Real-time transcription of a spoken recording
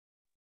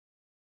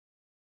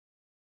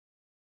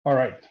All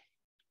right,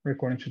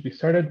 recording should be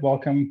started.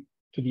 Welcome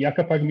to the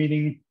ACA Py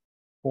meeting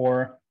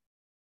for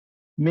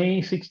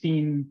May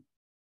 16,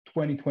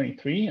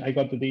 2023. I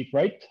got the date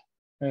right.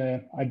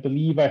 I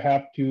believe I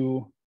have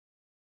to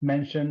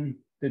mention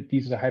that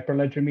this is a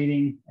Hyperledger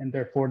meeting and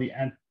therefore the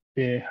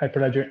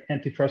Hyperledger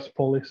antitrust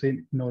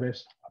policy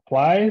notice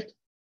applies.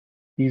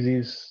 This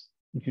is,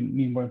 if you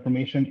need more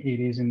information,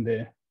 it is in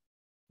the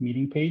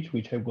meeting page,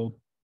 which I will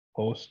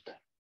post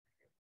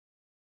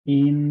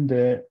in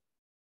the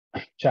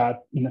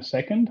chat in a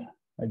second.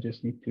 I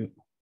just need to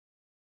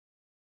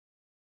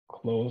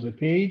close the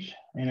page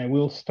and I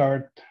will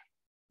start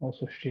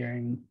also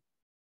sharing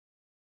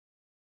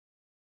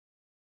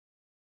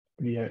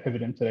the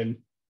evidence that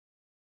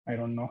I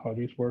don't know how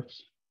this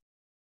works.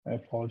 I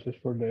apologize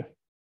for the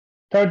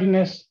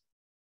tardiness.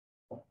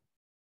 All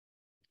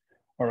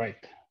right,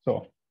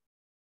 so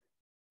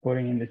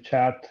putting in the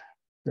chat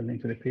the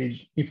link to the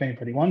page if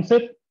anybody wants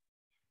it,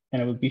 and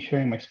I will be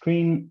sharing my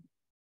screen,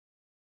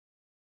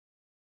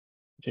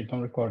 which I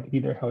don't record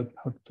either how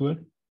to do it,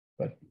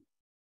 but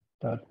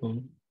that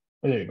will,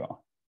 there you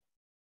go.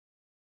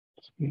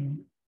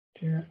 Screen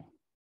share.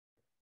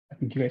 I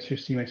think you guys should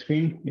see my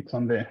screen. It's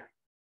on the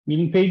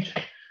meeting page.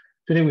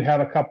 Today we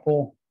have a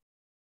couple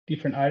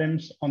different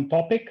items on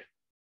topic.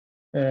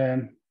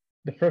 The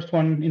first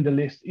one in the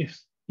list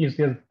is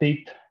the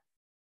update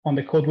on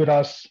the code with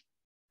us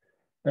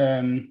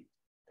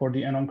for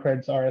the unknown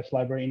creds RS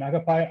library in ACA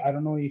Py. I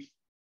don't know if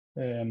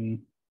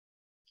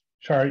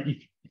Char,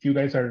 if you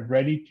guys are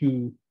ready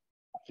to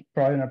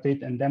provide an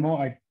update and demo.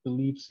 I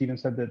believe Steven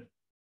said that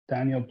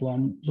Daniel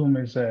Bloom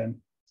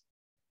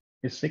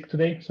is sick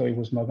today, so he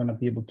was not going to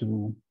be able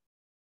to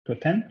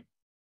attend.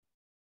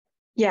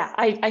 Yeah,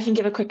 I can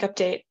give a quick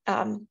update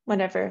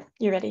whenever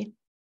you're ready.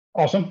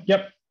 Awesome.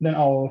 Yep. Then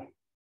I'll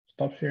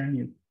stop sharing.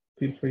 You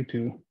feel free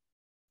to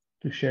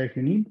share if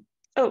you need.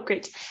 Oh,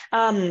 great.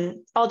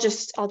 I'll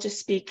just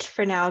speak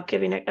for now,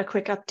 giving a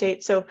quick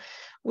update. So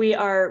we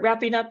are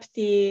wrapping up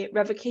the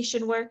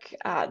revocation work.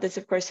 This,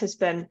 of course, has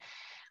been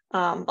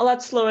a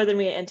lot slower than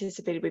we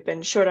anticipated. We've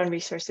been short on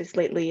resources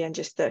lately, and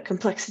just the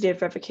complexity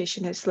of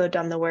revocation has slowed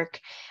down the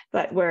work.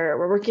 But we're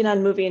working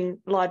on moving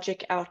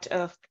logic out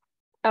of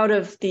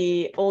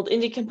the old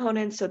Indy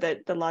components so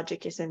that the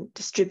logic isn't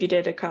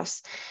distributed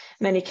across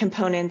many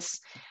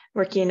components,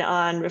 working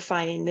on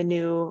refining the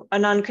new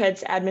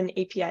AnonCreds admin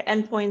API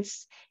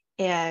endpoints,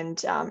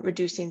 and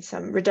reducing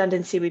some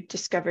redundancy we've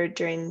discovered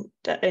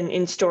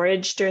in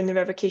storage during the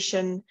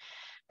revocation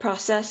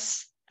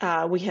process.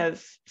 We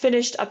have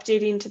finished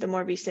updating to the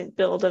more recent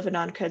build of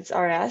AnonCreds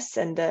RS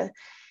and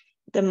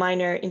the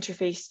minor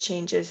interface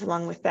changes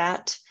along with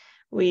that.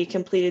 We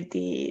completed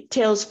the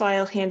tails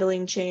file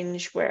handling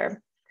change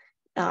where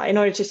in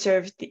order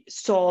to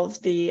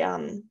solve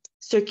the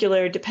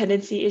circular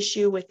dependency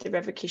issue with the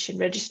revocation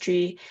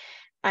registry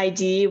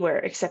ID, we're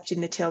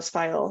accepting the tails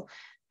file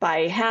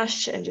by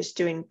hash and just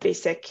doing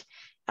basic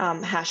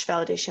hash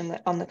validation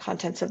on the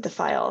contents of the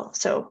file.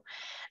 So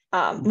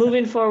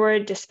moving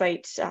forward,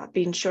 despite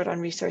being short on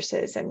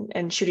resources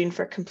and shooting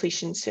for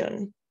completion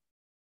soon.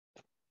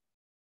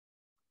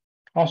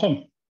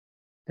 Awesome.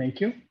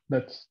 Thank you.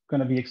 That's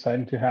going to be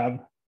exciting to have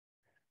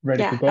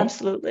ready to go. Yeah,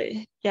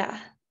 absolutely. Yeah,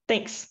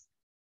 thanks.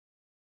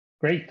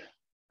 Great.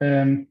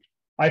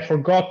 I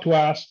forgot to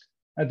ask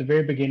at the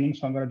very beginning,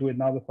 so I'm going to do it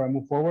now before I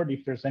move forward.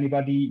 If there's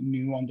anybody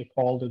new on the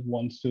call that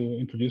wants to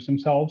introduce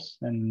themselves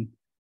and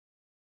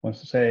wants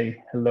to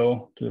say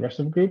hello to the rest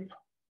of the group,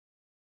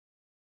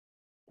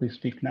 please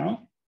speak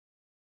now.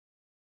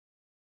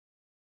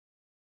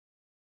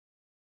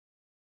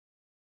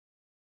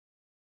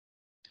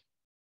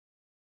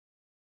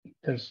 It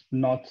does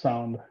not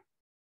sound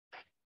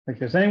like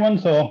there's anyone,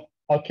 so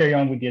I'll carry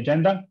on with the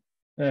agenda.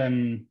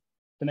 The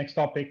next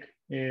topic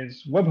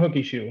is webhook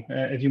issue.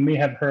 As you may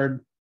have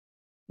heard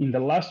in the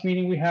last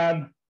meeting we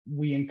had,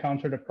 we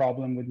encountered a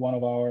problem with one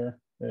of our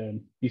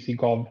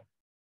BC.gov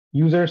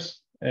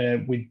users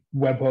with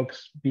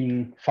webhooks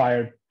being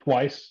fired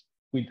twice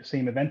with the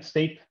same event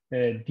state.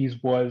 This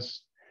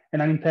was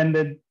an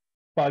unintended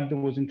bug that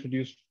was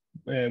introduced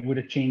with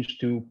a change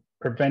to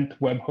prevent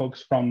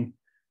webhooks from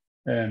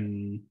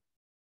getting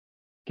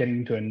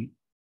into an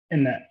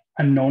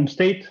unknown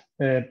state.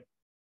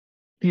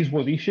 This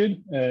was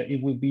issued.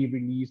 It will be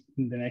released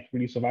in the next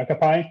release of ACA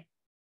Py.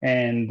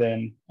 And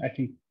I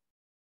think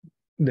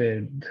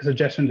the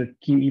suggestion that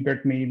Kim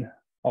Ebert made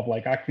of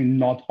actually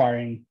not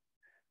firing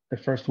the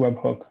first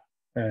webhook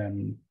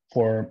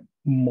for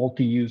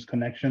multi-use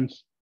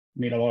connections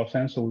made a lot of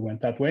sense. So we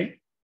went that way.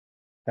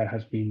 That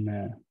has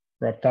been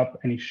wrapped up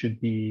and it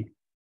should be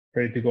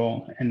ready to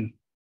go and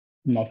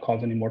not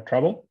cause any more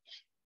trouble.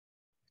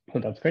 So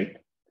that's great.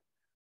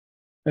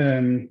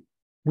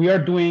 We are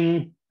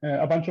doing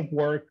a bunch of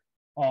work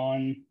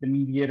on the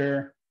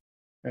mediator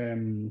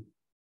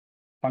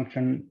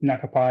function in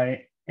ACA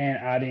Py and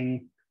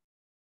adding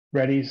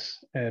Redis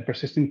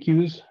persistent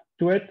queues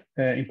to it.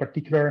 In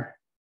particular,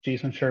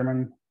 Jason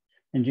Sherman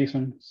and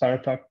Jason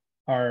Saratok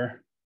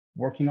are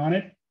working on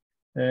it.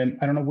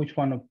 I don't know which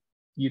one of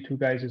you two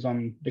guys is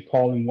on the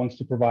call and wants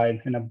to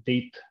provide an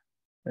update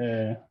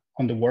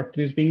on the work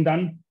that is being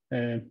done.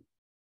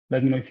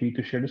 Let me know if you need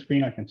to share the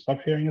screen. I can stop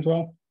sharing as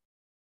well.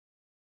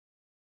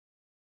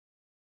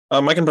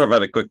 I can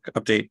provide a quick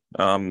update.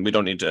 We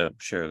don't need to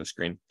share the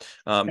screen.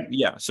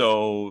 Yeah,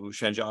 so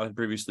Shanjot had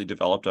previously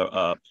developed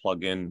a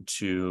plugin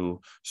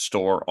to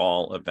store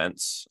all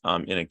events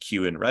in a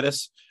queue in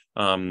Redis.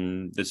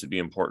 This would be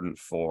important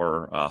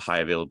for a high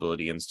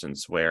availability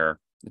instance where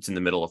it's in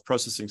the middle of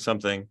processing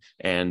something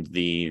and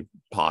the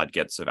pod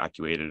gets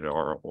evacuated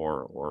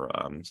or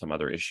some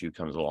other issue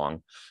comes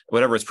along.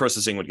 Whatever it's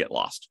processing would get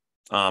lost.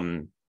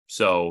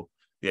 So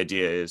the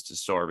idea is to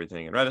store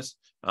everything in Redis.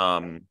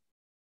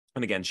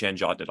 And again,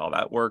 Shanjot did all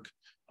that work.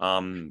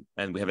 And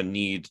we have a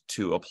need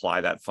to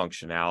apply that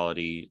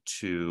functionality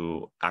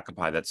to ACA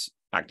Py that's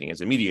acting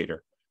as a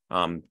mediator.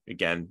 Again,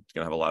 it's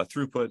going to have a lot of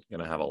throughput,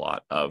 going to have a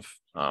lot of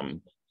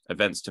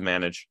events to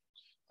manage.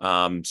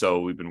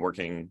 So we've been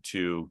working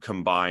to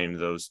combine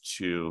those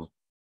two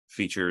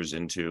features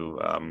into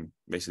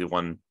basically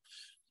one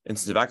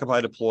instance of ACA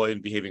Py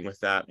deployed, behaving with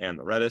that and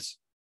the Redis.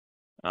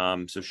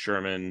 So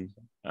Sherman,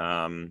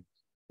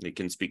 he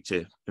can speak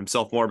to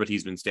himself more, but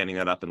he's been standing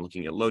that up and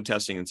looking at load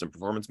testing and some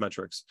performance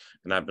metrics.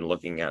 And I've been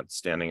looking at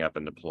standing up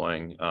and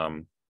deploying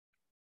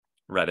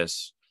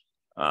Redis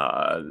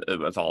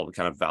with all the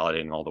kind of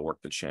validating all the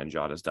work that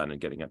Shanjot has done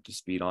and getting up to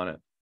speed on it.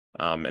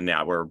 And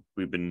now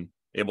we've been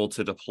able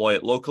to deploy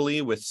it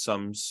locally with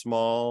some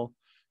small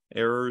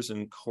errors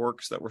and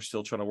quirks that we're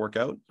still trying to work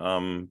out.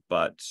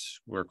 But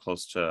we're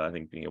close to, I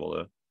think, being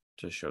able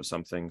to show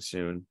something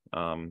soon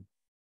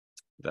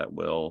that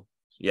will,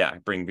 yeah,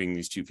 bring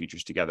these two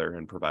features together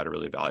and provide a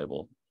really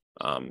valuable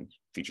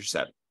feature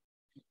set.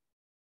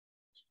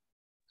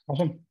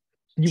 Awesome.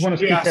 You want to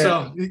speak? Yeah.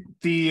 So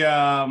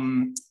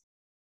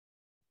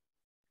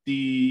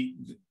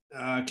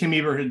Kim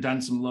Eber had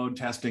done some load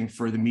testing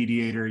for the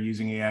mediator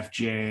using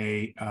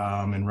AFJ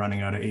and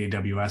running out of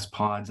AWS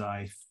pods.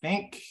 I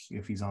think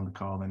if he's on the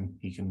call, then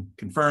he can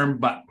confirm.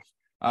 But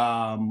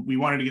we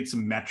wanted to get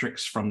some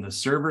metrics from the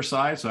server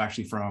side, so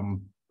actually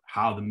from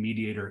how the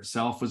mediator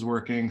itself was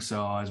working.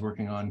 So I was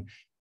working on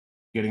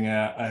getting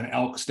an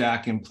elk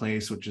stack in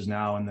place, which is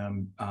now in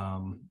the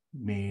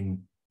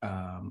main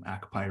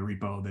ACA Py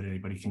repo that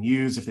anybody can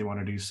use if they want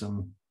to do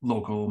some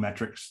local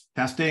metrics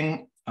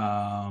testing.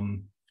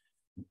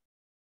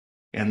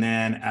 And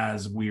then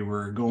as we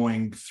were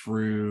going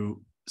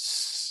through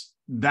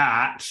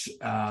that,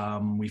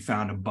 we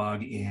found a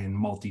bug in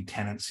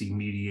multi-tenancy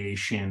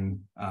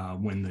mediation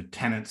when the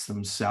tenants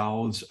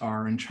themselves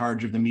are in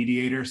charge of the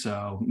mediator.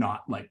 So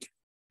not like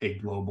a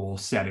global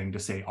setting to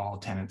say all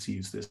tenants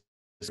use this,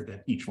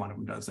 that each one of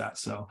them does that.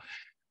 So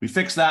we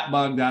fixed that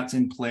bug, that's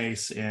in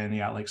place. And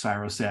yeah, like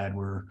Cyrus said,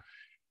 we're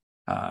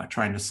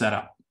trying to set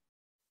up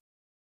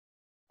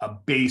a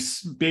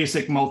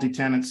basic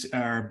multi-tenants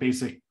or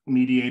basic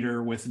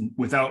mediator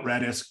without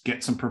Redis,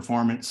 get some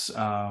performance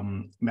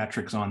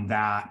metrics on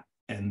that,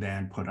 and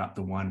then put up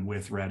the one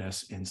with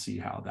Redis and see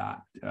how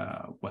that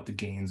what the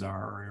gains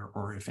are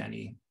or if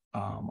any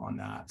on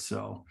that.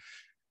 So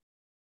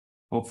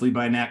hopefully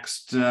by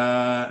next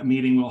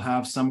meeting we'll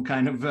have some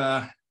kind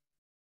of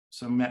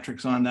some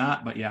metrics on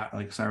that. But yeah,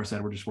 like Cyrus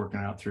said, we're just working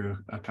out through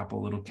a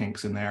couple little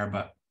kinks in there,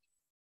 but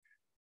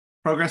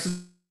progress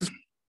is.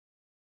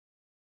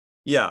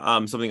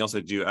 Yeah, something else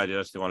I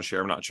just want to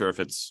share. I'm not sure if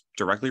it's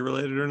directly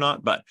related or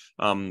not, but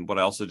what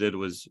I also did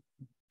was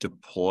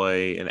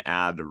deploy and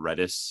add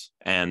Redis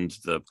and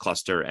the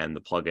cluster and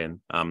the plugin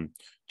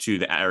to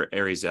the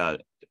Aries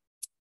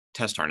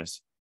test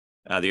harness,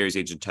 the Aries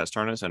agent test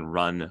harness, and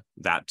run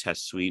that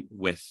test suite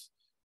with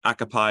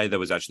ACA Py that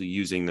was actually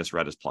using this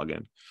Redis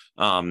plugin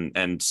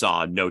and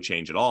saw no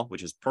change at all,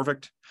 which is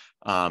perfect.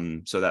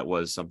 So that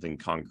was something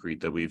concrete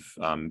that we've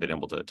been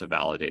able to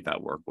validate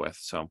that work with.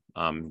 So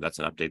that's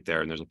an update there.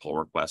 And there's a pull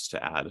request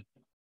to add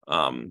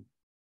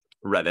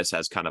Redis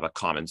as kind of a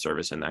common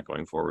service in that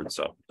going forward.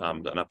 So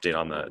an update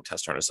on the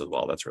test harness as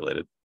well that's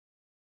related.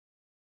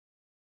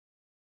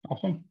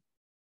 Awesome.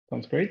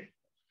 Sounds great.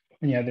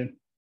 And yeah, the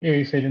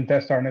Aries agent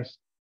test harness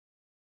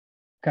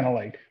kind of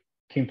like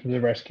came to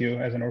the rescue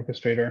as an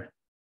orchestrator.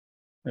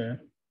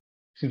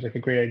 Seems like a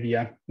great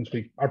idea, since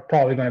we are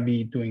probably going to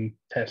be doing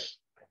tests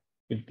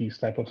with these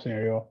type of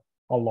scenario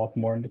a lot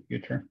more in the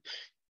future.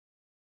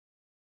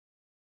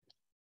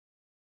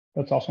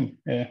 That's awesome.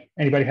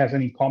 Anybody has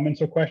any comments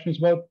or questions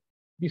about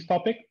this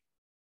topic?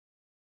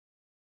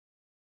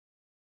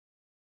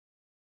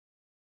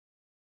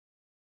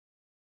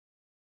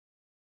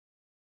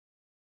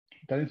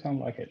 Doesn't sound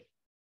like it.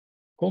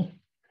 Cool.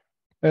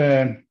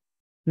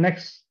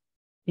 Next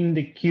in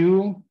the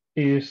queue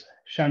is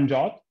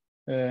Shanjot.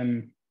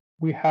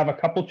 We have a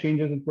couple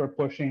changes that we're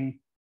pushing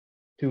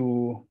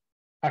to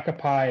ACA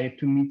Py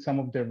to meet some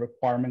of the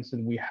requirements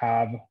that we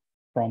have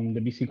from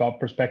the BC Gov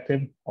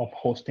perspective of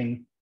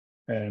hosting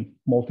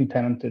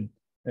multi-tenanted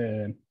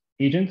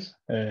agents.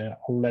 I'll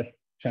let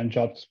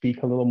Shanjot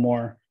speak a little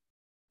more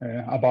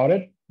about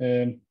it.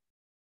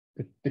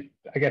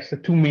 I guess the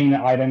two main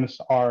items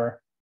are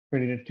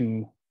related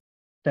to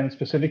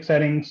tenant-specific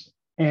settings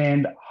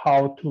and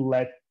how to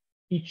let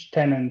each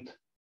tenant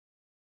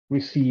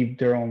receive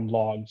their own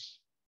logs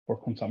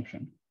for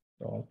consumption.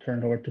 So I'll turn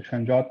it over to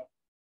Shanjot.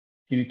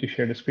 You need to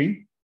share the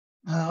screen.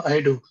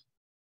 I do.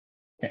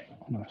 Okay,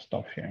 I'm gonna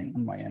stop sharing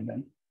on my end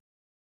then.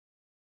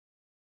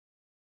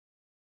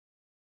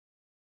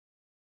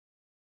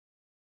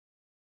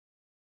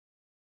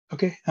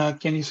 Okay,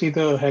 can you see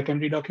the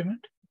HackMD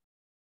document?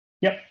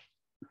 Yep.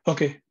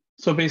 Okay,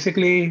 so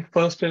basically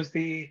first is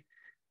the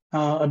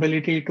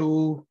ability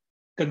to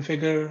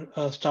configure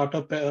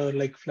startup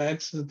like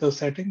flags, the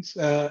settings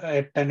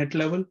at tenant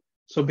level.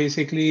 So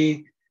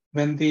basically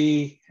when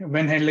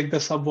handling the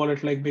sub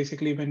wallet, like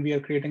basically when we are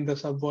creating the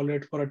sub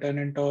wallet for a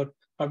tenant or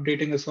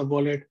updating a sub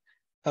wallet,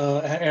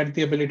 add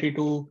the ability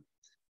to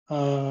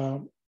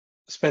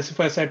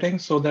specify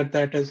settings so that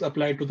that is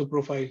applied to the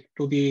profile,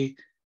 to the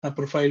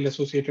profile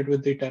associated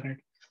with the tenant.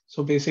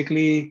 So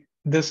basically,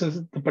 this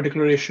is the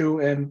particular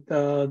issue, and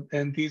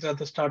these are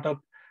the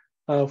startup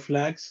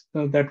flags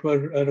that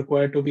were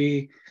required to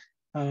be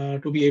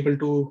able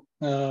to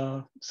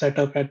set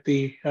up at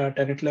the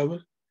tenant level.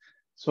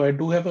 So I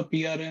do have a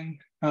PRN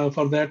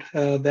for that.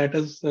 That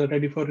is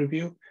ready for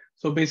review.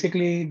 So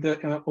basically,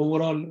 the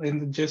overall in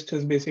the gist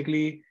is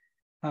basically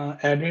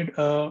added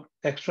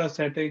extra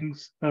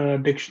settings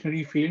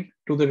dictionary field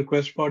to the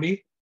request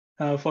body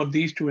for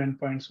these two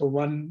endpoints. So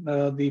one,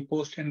 the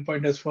post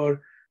endpoint is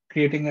for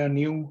creating a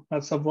new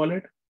sub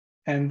wallet,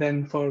 and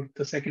then for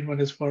the second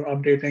one is for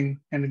updating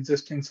an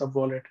existing sub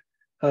wallet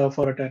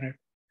for a tenant.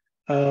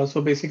 So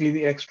basically,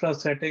 the extra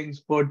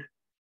settings would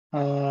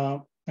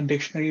a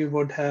dictionary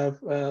would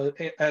have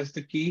as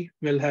the key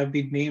will have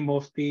the name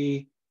of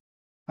the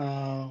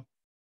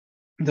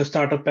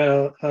startup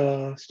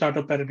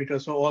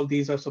parameter. So all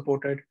these are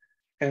supported,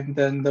 and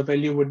then the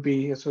value would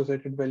be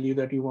associated value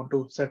that you want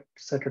to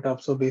set it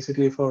up. So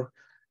basically, for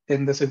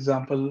in this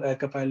example,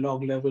 ACA Py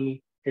log level,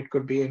 it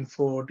could be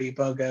info,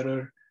 debug,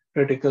 error,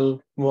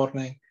 critical,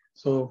 warning.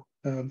 So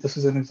this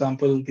is an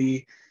example.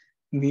 The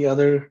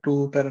other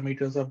two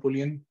parameters are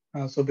Boolean.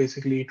 So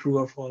basically, true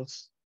or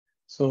false.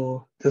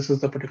 So this is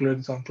the particular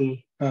example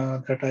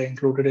that I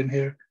included in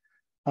here.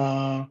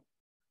 The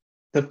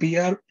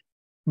PR,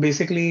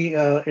 basically,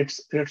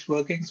 it's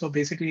working. So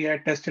basically, I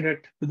tested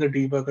it with the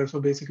debugger. So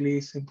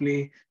basically,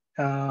 simply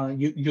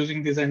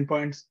using these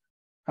endpoints,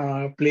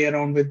 play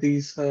around with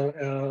these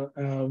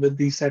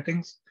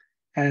settings,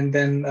 and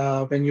then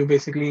when you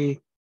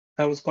basically,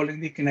 I was calling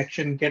the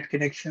get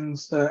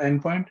connections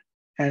endpoint,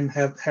 and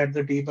have had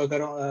the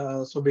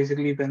debugger. So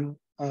basically, when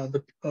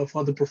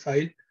for the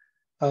profile,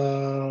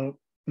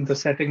 the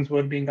settings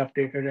were being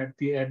updated at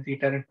the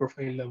tenant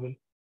profile level.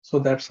 So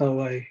that's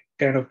how I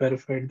kind of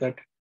verified that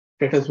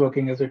it is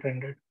working as it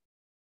ended.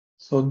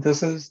 So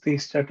this is the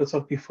status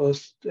of the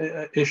first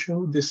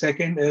issue. The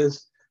second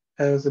is,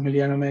 as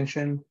Emiliano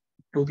mentioned,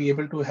 to be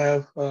able to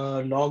have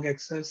log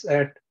access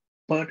at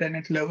per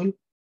tenant level,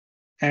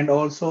 and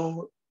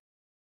also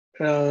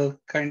to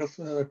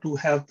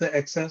have the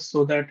access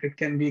so that it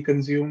can be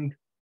consumed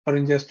or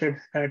ingested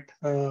at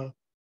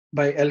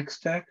by elk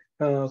stack.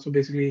 So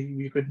basically,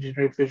 you could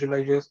generate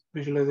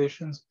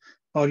visualizations,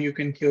 or you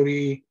can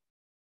query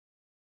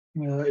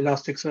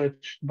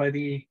Elasticsearch by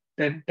the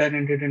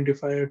tenant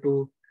identifier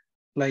to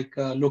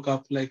look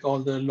up like all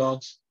the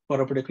logs for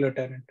a particular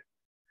tenant.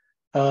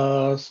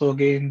 So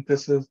again,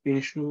 this is the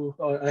issue.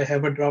 I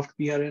have a draft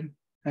PRN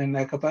and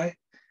ACA Py.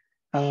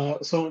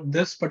 So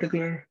this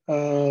particular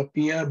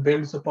PR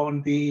builds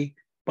upon the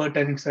per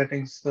tenant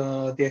settings,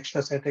 the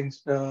extra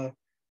settings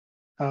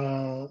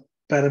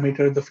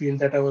parameter, the field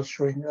that I was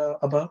showing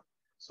above.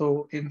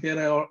 So in there,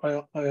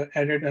 I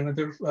added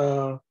another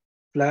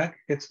flag.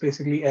 It's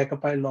basically ACA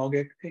Py log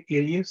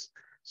alias.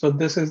 So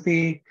this is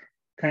the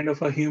kind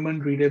of a human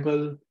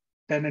readable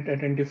tenant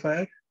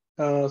identifier.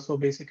 So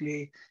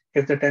basically,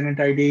 if the tenant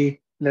ID,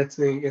 let's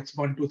say it's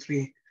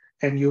 123,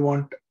 and you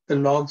want the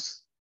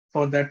logs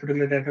for that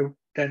particular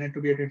tenant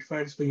to be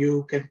identified, so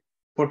you can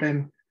put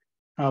in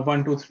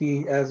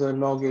 123 as a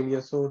log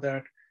alias, so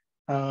that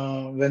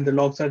when the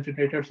logs are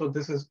generated, so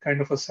this is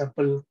kind of a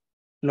sample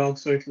log,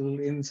 so it will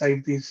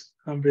inside these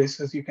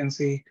braces, you can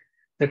see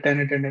the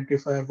tenant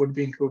identifier would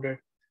be included,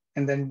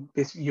 and then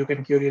you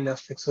can query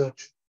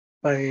Elasticsearch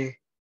by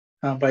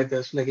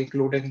this, like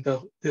including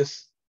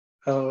this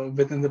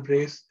within the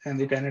brace and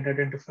the tenant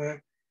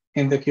identifier.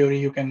 In the query,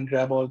 you can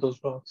grab all those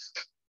logs.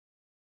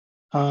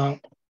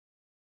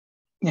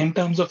 In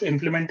terms of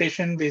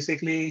implementation,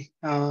 basically,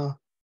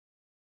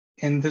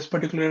 in this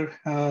particular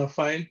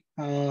file,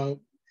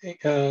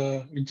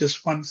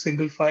 just one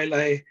single file,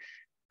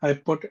 I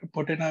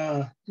put in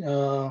a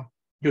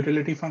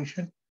utility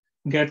function,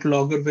 get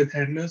logger with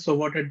handler. So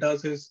what it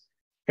does is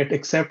it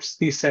accepts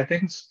the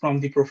settings from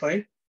the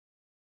profile,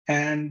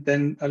 and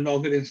then a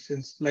logger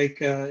instance,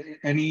 like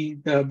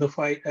any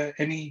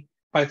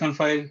Python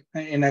file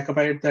in ACA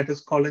Py that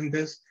is calling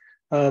this,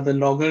 the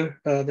logger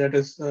that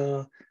is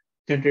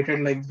generated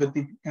like with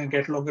the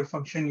get logger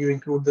function, you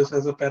include this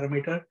as a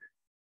parameter.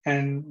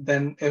 And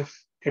then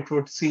if it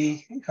would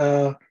see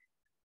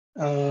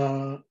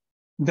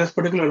this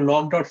particular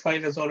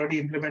log.file is already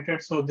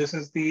implemented. So this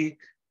will be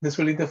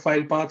the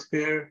file path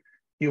where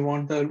you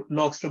want the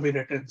logs to be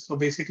written. So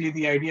basically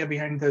the idea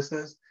behind this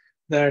is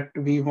that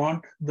we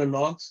want the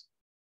logs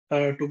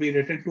to be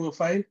written to a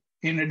file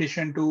in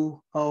addition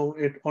to how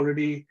it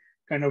already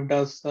kind of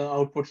does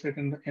outputs it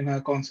in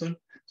a console.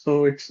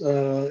 So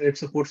it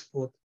supports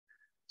both.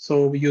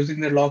 So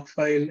using the log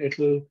file, it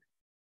will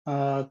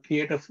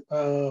create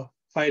a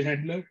file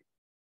handler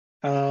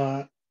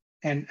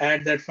and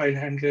add that file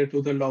handler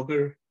to the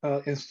logger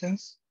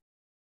instance.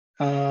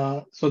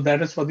 So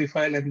that is for the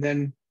file, and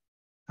then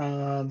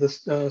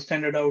the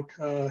standard out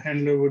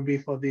handler would be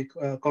for the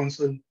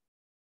console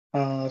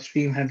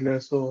stream handler.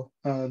 So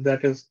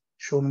that is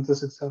shown in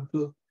this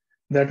example.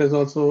 That is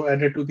also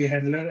added to the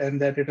handler,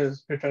 and that it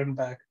is returned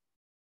back.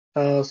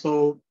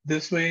 So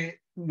this way,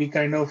 we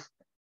kind of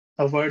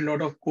avoid a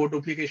lot of code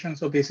duplication.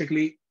 So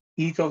basically,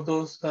 each of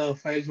those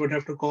files would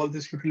have to call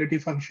this utility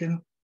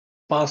function,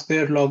 pass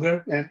their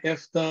logger, and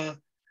if the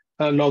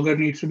logger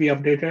needs to be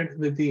updated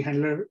with the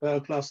handler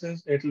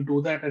classes, it will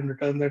do that and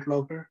return that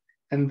logger.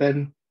 And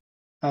then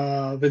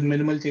with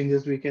minimal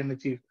changes, we can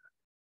achieve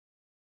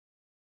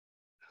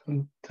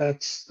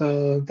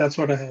that. That's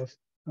what I have,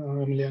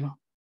 Emiliano.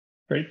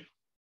 Great.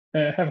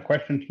 I have a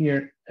question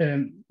here.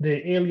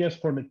 The alias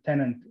for the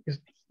tenant,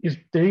 is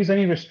there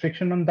any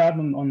restriction on that,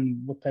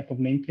 on what type of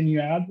name can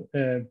you add?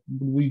 Would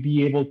we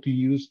be able to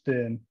use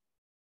the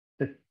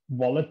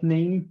wallet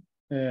name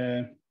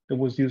that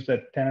was used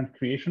at tenant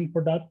creation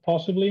for that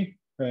possibly?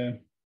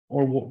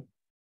 Or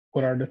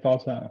what are the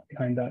thoughts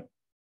behind that?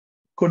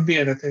 Could be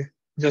anything,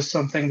 just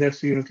something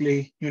that's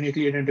uniquely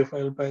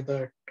identified by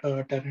the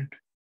tenant.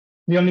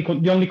 The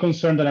only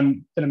concern that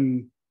I'm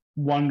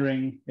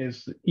wondering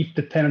is if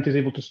the tenant is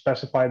able to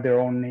specify their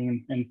own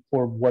name, and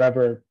for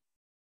whatever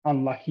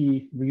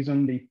unlucky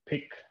reason they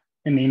pick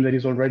a name that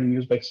is already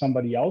used by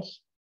somebody else,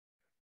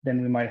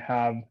 then we might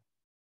have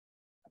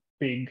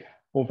big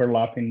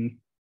overlap in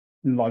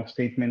log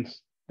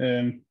statements.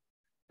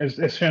 As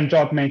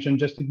Shanjot mentioned,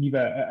 just to give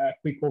a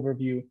quick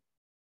overview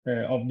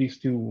of these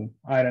two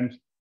items,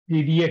 the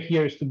idea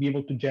here is to be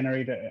able to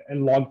generate a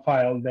log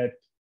file that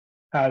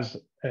has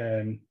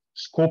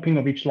scoping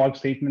of each log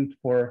statement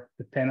for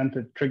the tenant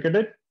that triggered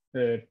it.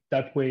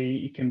 That way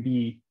it can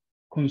be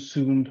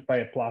consumed by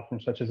a platform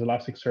such as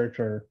Elasticsearch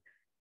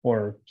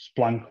or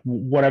Splunk,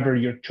 whatever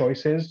your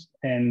choice is,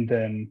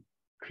 and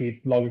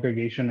create log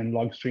aggregation and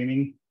log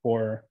streaming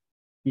for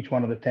each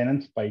one of the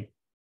tenants by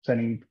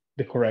setting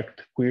the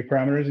correct query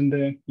parameters in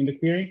the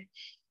query,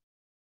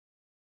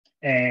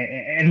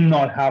 and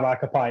not have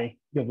ACA Py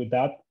deal with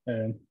that.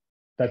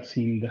 That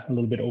seemed a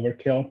little bit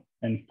overkill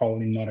and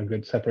probably not a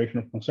good separation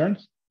of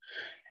concerns.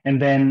 And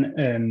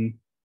then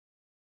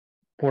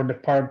for the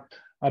part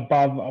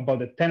above about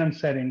the tenant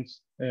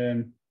settings,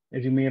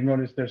 as you may have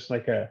noticed, there's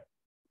like a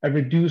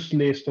reduced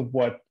list of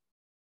what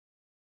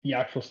the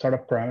actual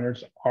startup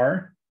parameters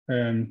are.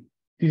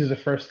 This is the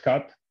first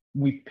cut.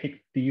 We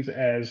picked these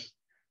as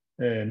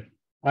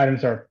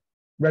items are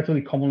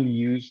relatively commonly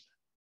used,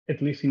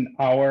 at least in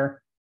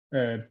our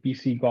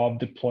BC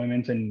Gov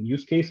deployments and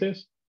use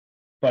cases.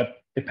 But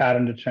the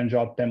pattern that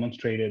Shanjot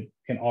demonstrated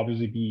can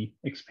obviously be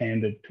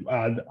expanded to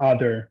add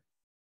other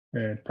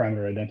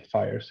parameter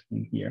identifiers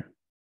in here.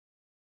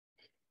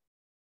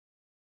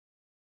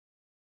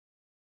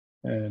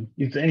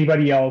 Is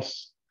anybody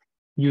else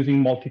using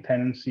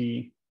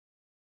multi-tenancy?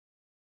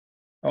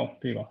 Oh,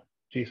 there you go.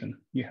 Jason,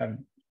 you have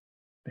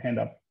the hand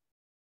up.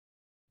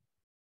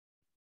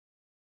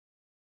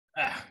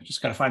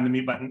 Just got to find the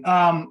mute button.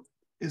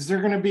 Is there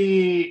going to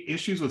be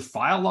issues with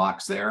file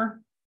locks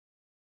there?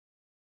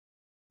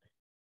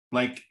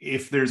 Like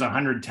if there's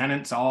 100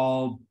 tenants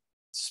all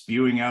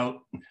spewing out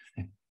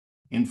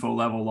info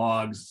level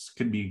logs,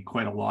 could be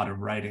quite a lot of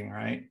writing,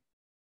 right?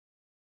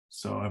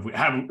 So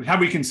have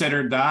we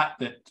considered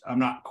that I'm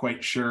not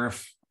quite sure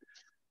if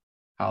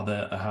how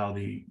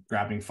the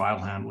grabbing file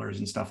handlers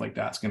and stuff like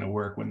that's going to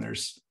work when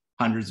there's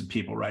hundreds of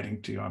people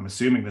writing to, I'm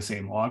assuming, the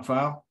same log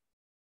file.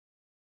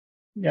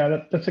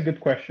 Yeah, that's a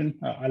good question.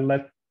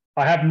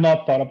 I have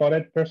not thought about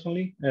it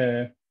personally.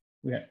 I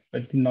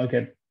did not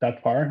get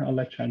that far. I'll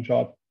let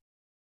Shanjot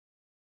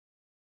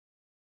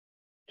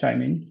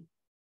chime in.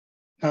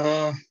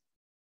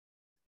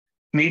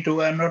 Me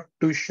too. I'm not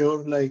too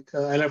sure. Like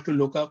I'll have to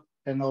look up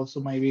and also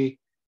maybe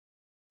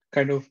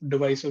kind of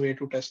devise a way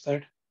to test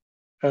that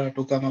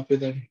to come up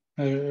with an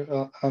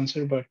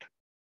answer. But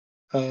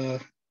I'm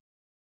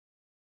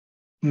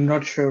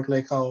not sure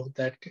like how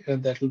that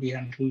will be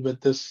handled with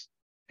this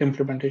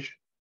implementation.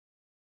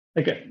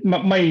 Okay,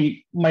 my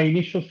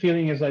initial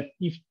feeling is that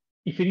if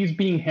it is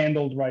being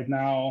handled right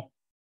now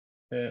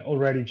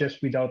already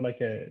just without like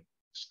a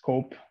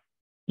scope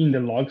in the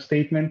log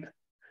statement,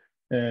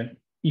 it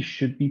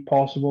should be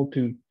possible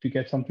to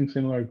get something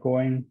similar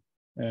going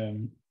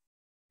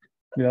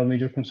without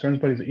major concerns.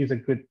 But it's a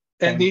good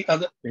and the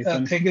other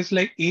thing is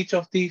like each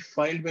of the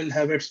file will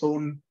have its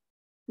own.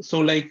 So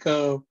like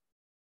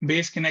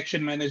base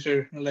connection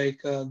manager,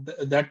 like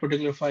that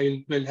particular file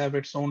will have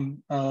its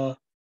own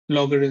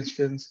logger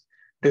instance.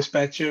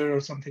 Dispatcher or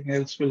something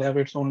else will have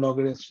its own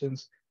logger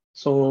instance.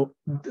 So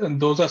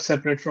those are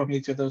separate from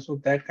each other.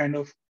 So that kind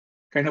of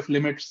kind of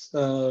limits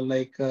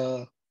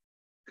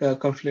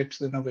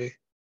conflicts in a way.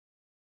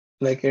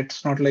 Like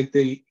it's not like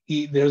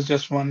there's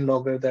just one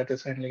logger that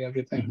is handling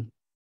everything. Mm-hmm.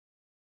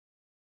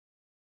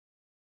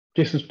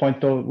 Jason's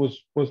point though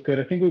was good.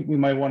 I think we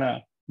might want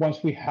to,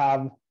 once we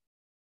have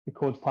the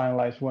code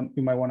finalized,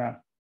 we might want to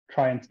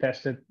try and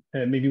test it,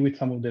 maybe with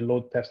some of the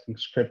load testing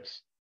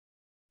scripts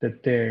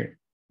that they're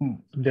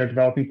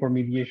developing for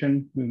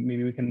mediation.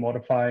 Maybe we can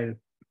modify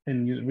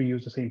and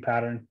reuse the same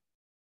pattern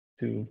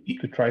to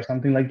try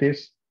something like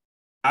this.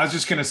 I was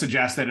just going to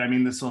suggest that, I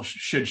mean, this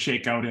should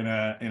shake out in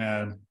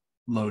a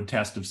load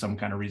test of some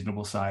kind of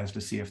reasonable size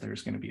to see if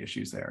there's going to be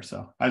issues there.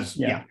 So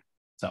yeah.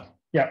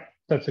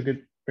 That's a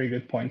very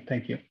good point.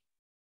 Thank you.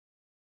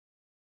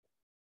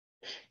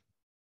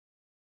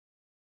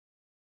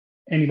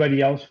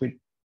 Anybody else with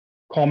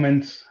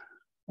comments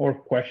or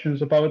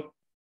questions about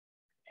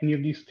any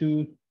of these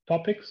two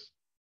topics?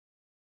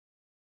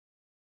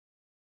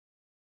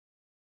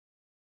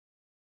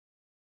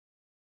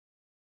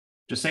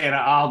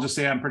 I'll just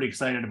say I'm pretty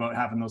excited about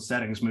having those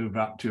settings moved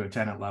up to a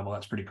tenant level.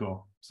 That's pretty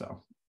cool.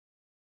 So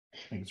I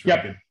think it's a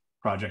really good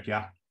project.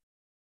 Yeah.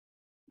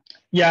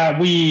 Yeah,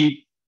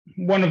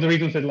 one of the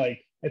reasons that,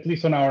 like, at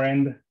least on our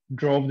end,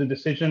 drove the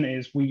decision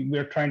is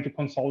we're trying to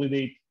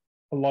consolidate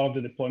a lot of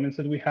the deployments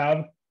that we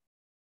have,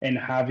 and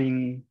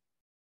having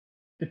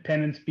the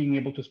tenants being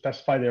able to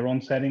specify their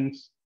own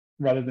settings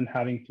rather than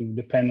having to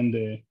depend on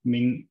the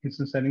main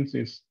instance settings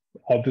is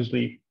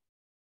obviously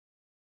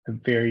a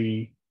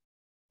very,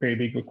 very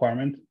big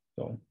requirement.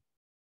 So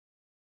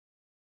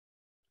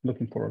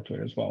looking forward to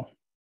it as well.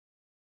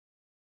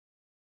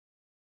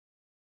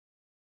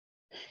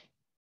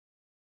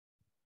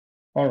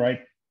 All right.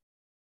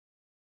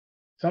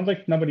 Sounds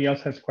like nobody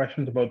else has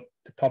questions about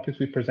the topics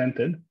we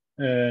presented.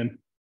 That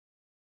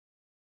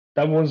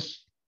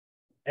was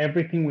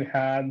everything we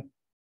had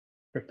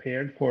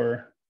prepared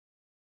for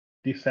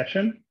this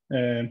session.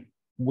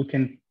 We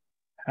can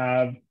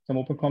have some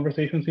open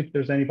conversations if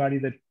there's anybody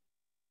that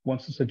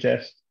wants to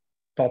suggest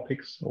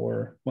topics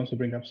or wants to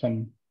bring up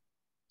some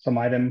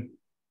item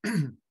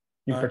in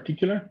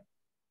particular.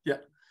 Yeah.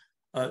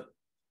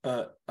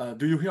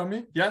 Do you hear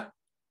me? Yeah?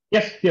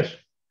 Yes.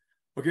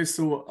 Okay,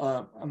 so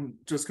I'm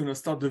just going to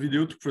start the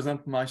video to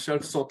present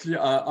myself shortly.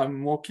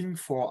 I'm working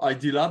for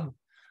ID Lab,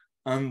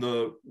 and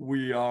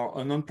we are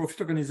a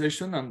non-profit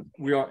organization, and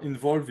we are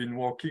involved in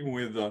working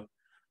with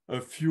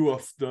a few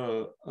of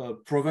the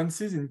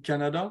provinces in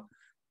Canada.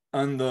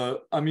 And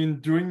I mean,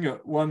 during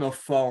one of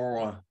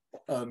our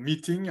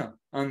meeting,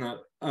 and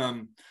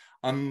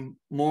I'm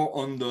more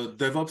on the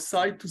DevOps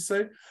side to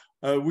say,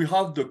 we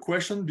have the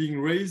question being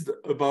raised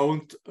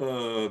about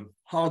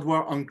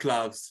hardware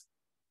enclaves.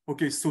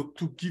 Okay, so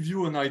to give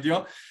you an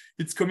idea,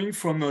 it's coming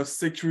from a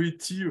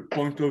security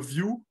point of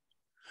view,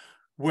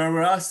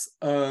 whereas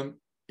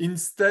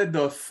instead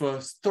of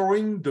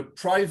storing the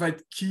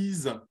private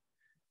keys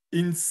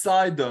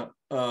inside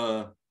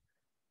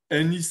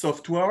any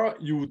software,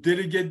 you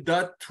delegate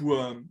that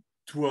to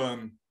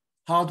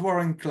hardware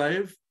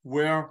enclave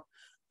where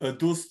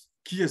those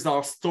keys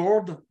are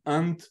stored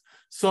and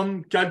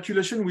some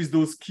calculation with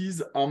those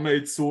keys are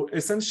made. So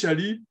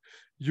essentially,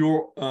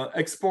 you're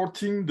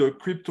exporting the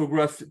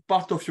cryptography,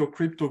 part of your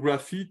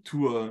cryptography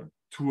to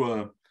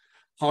a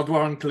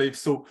hardware enclave.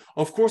 So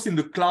of course, in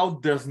the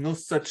cloud, there's no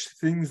such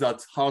thing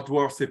as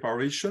hardware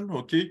separation,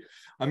 okay?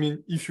 I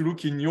mean, if you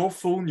look in your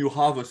phone, you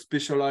have a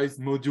specialized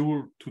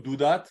module to do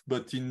that,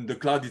 but in the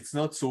cloud, it's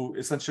not. So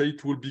essentially,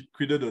 it will be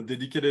created a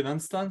dedicated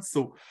instance.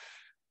 So,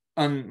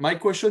 and my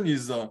question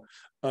is,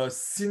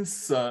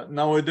 since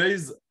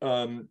nowadays,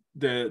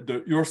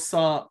 the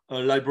URSA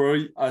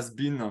library has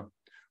been,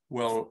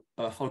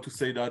 how to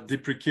say that,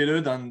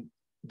 deprecated, and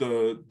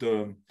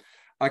the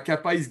ACA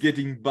Py is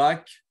getting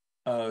back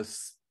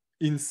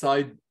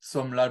inside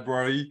some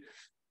library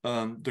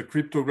the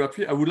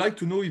cryptography. I would like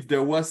to know if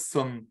there was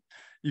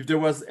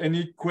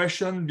any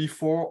question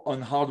before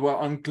on hardware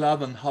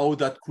enclave and how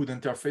that could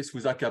interface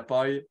with ACA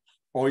Py,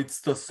 or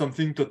it's just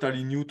something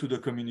totally new to the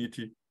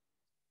community.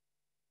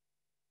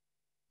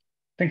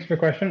 Thanks for the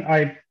question.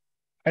 I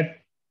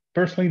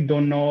personally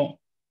don't know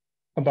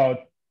about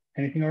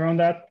anything around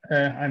that.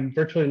 I'm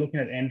virtually looking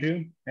at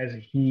Andrew, as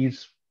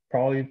he's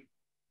probably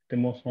the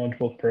most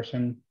knowledgeable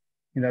person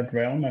in that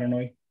realm. I don't know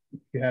if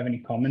you have any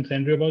comments,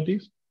 Andrew, about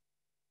these.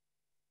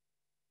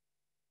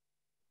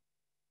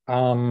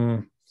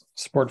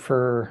 Support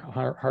for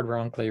hardware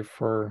enclave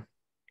for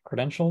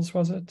credentials,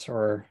 was it?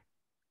 Or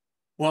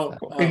well,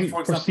 for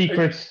example,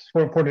 secrets,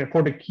 for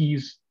the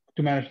keys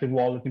to manage the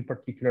wallet in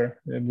particular,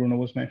 Bruno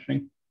was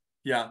mentioning.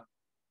 Yeah,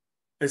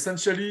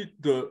 essentially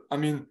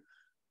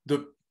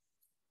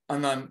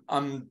and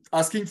I'm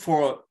asking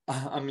for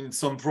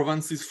some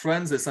provinces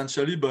friends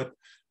essentially, but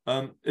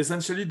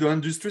essentially the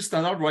industry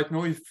standard right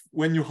now,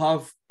 when you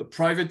have a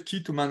private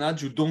key to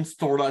manage, you don't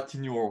store that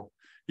in your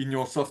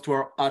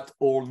software at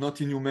all,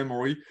 not in your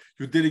memory.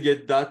 You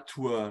delegate that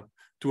to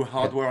a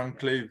hardware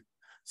enclave.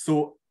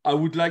 So I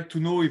would like to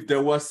know if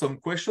there was some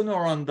question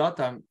around that.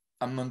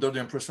 I'm under the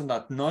impression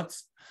that not.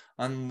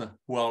 And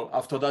well,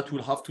 after that,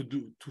 we'll have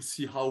to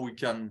see how we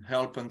can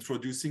help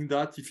introducing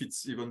that, if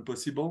it's even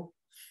possible.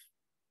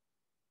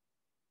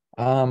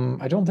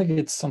 I don't think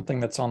it's something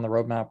that's on the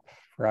roadmap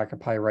for ACA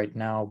Py right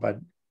now, but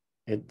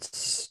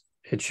it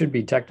should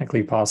be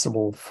technically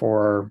possible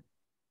for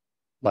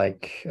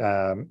like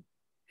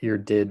your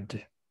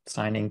DID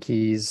signing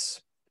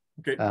keys.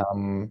 Okay.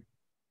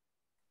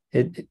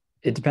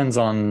 It depends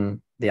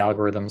on the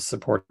algorithms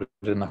supported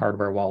in the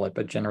hardware wallet,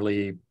 but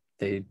generally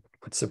they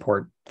would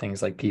support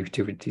things like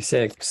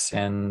P256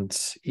 and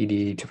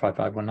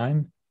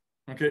ED25519.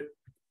 Okay.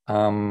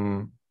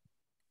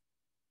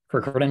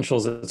 For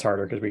credentials, it's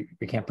harder because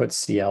we can't put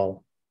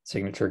CL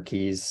signature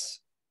keys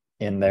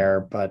in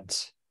there,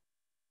 but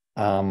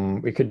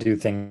we could do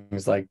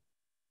things like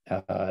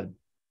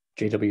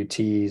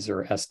JWTs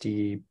or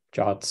SD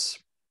JOTs.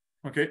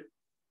 Okay.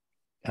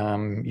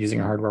 Using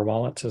hardware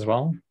wallets as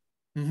well.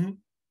 Mm-hmm.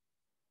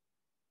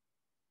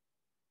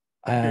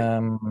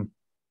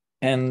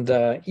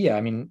 Yeah,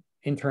 I mean,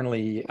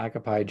 internally, ACA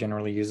Py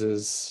generally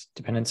uses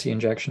dependency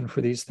injection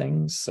for these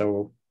things.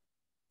 So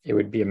it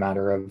would be a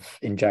matter of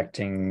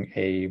injecting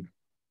a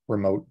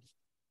remote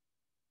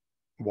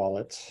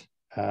wallet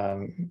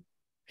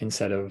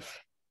instead of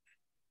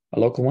a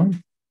local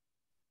one.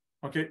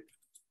 Okay,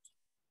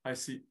 I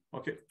see.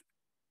 Okay.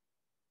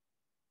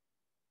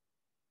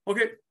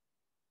 Okay.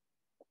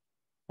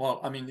 Well,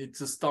 I mean, it's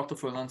a start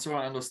of an answer.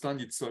 I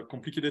understand it's a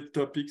complicated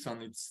topics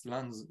and it's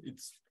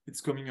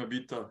coming a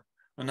bit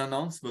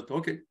unannounced, but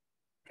okay.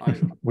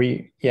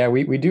 We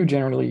do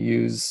generally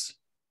use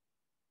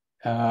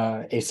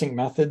async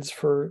methods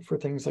for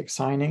things like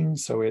signing,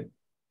 so it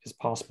is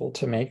possible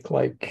to make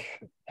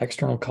like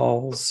external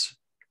calls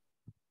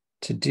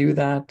to do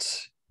that.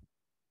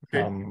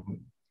 Okay.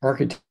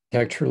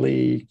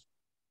 Architecturally,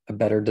 a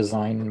better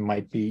design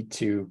might be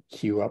to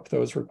queue up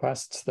those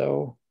requests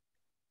though,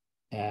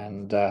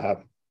 and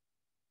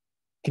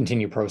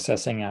continue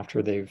processing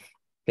after they've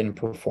been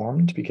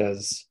performed,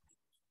 because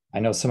I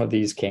know some of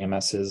these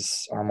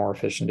KMSs are more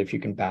efficient if you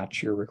can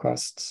batch your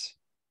requests.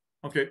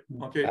 Okay.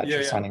 Okay. Batch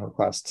your signing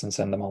requests and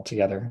send them all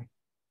together.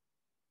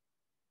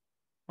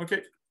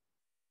 Okay.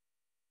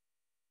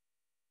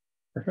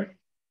 Perfect.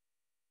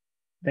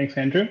 Thanks,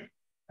 Andrew.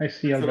 I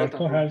see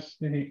Alberto has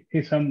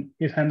his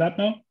hand up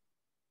now.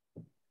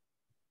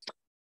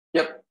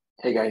 Yep.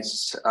 Hey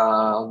guys,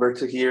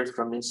 Alberto here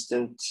from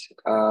Instant.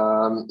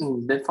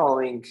 Been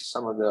following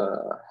some of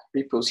the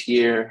repos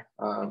here.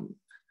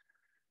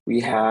 We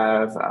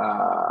have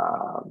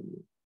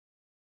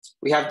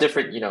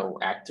different,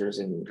 actors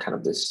in kind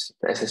of this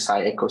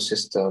SSI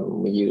ecosystem.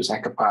 We use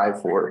ACA Py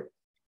for,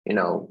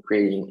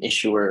 creating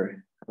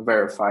issuer,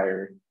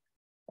 verifier,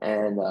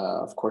 and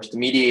of course the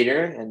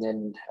mediator. And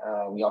then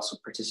we also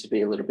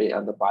participate a little bit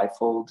on the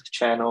bifold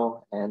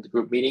channel and the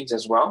group meetings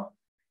as well.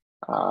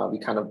 We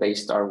kind of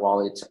based our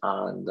wallet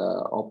on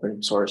the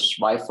open source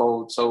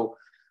bifold. So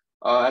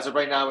as of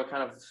right now, we're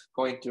kind of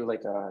going through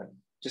like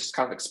just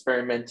kind of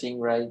experimenting,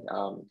 right?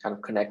 Kind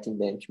of connecting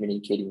them,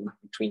 communicating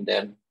between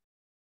them.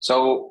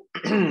 So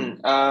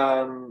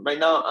right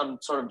now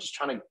I'm sort of just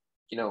trying to,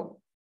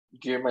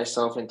 gear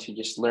myself into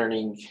just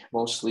learning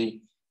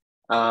mostly.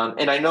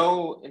 And I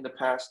know in the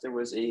past there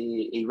was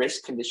a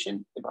race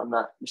condition, if I'm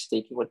not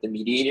mistaken, with the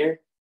mediator.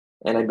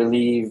 And I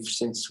believe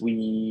since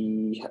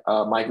we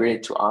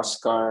migrated to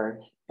Oscar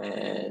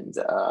and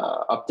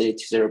updated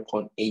to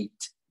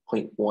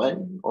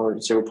 0.8.1 or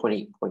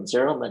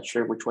 0.8.0, I'm not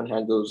sure which one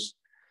had those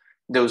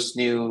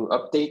new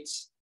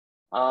updates.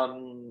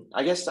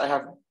 I guess I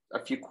have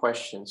a few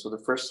questions. So the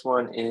first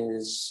one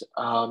is,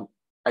 I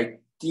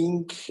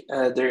think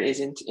there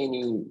isn't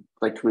any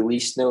like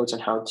release notes on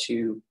how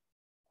to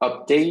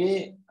update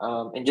it.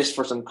 And just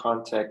for some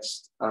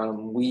context,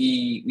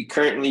 we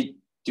currently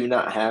do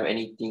not have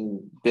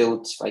anything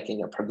built like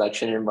in a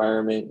production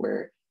environment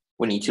where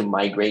we need to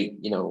migrate,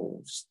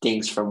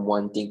 things from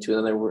one thing to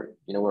another.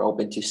 We're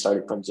open to start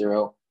it from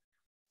zero.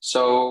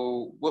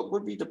 So what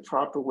would be the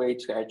proper way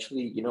to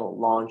actually,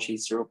 launch a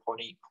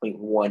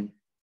 0.8.1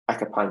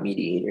 ACA Py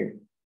mediator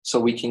so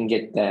we can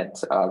get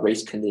that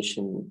race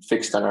condition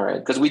fixed on our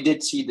end? Because we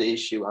did see the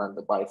issue on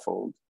the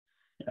bifold.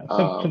 Yeah.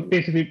 So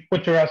basically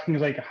what you're asking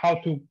is like how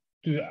to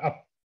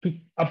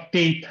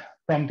update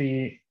from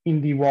the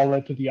Indie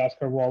wallet to the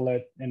Oscar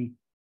wallet and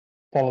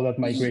follow that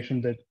migration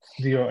that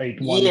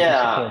 0.8.1.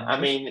 Yeah, I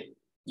mean,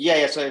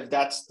 yeah. So if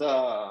that's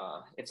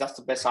the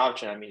best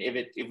option, I mean,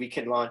 if we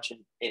can launch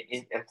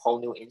a whole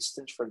new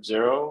instance from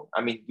zero,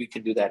 I mean, we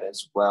can do that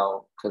as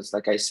well. Because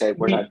like I said,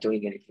 we're not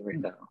doing anything right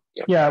now.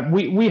 Yep. Yeah,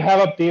 we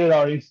have updated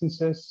our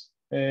instances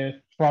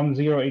from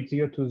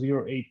 0.80 to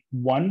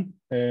 0.8.1.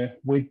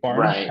 Wade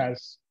Barnes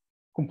has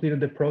completed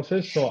the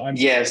process, so I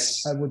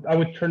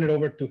would turn it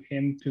over to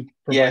him to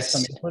provide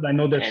some input. I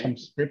know there's some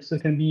scripts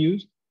that can be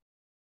used.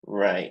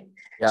 Right.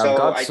 Yeah,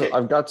 so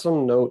I've got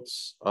some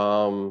notes.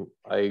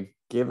 I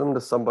gave them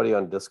to somebody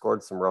on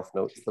Discord, some rough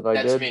notes that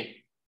I did. That's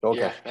me. Okay.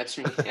 Yeah, that's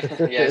me.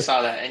 Yeah, I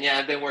saw that. And yeah,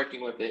 I've been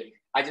working with it.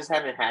 I just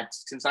haven't had,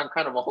 since I'm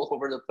kind of all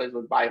over the place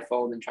with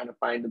bifold and trying to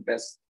find the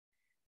best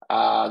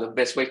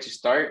way to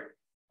start.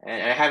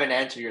 and I haven't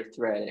answered your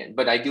thread,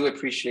 but I do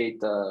appreciate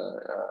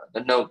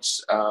the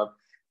notes.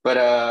 But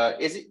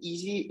is it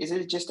easy? Is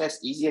it just as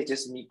easy as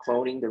just me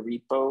cloning the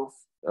repo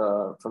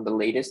from the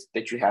latest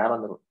that you have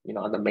on the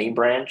on the main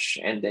branch,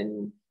 and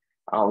then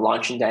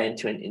launching that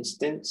into an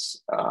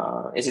instance?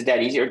 Is it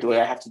that easy, or do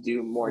I have to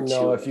do more?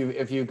 No, if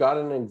you've got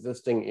an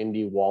existing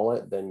Indy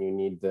wallet, then you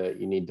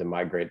need to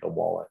migrate the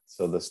wallet.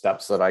 So the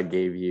steps that I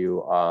gave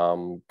you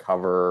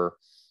cover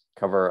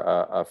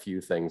a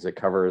few things. It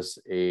covers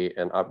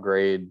an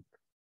upgrade.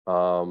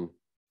 If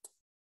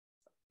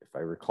I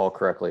recall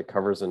correctly, it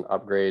covers an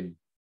upgrade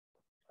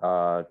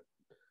of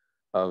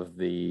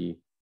the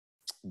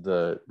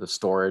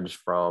storage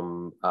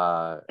from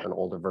an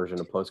older version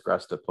of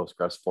Postgres to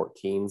Postgres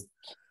 14.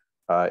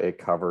 It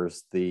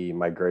covers the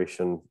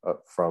migration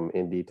from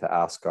Indy to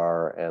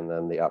Ascar, and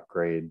then the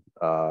upgrade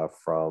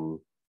from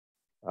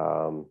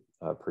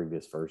a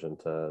previous version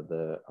to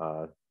the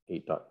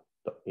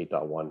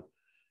 8.1.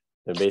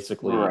 And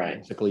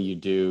basically you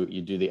do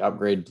the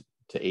upgrade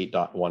to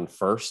 8.1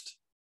 first.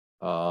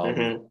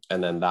 And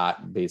then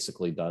that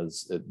basically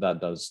does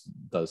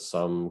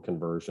some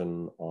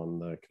conversion on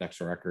the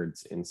connection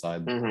records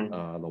inside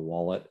the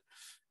wallet,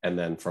 and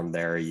then from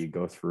there you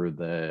go through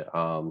the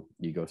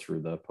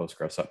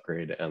Postgres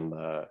upgrade and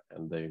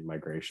the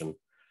migration.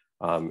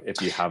 If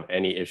you have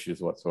any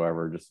issues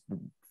whatsoever, just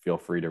feel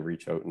free to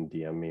reach out and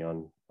DM me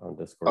on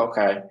Discord.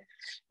 Okay.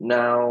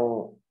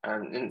 Now,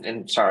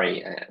 and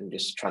sorry, I'm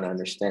just trying to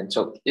understand.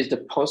 So, is the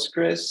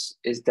Postgres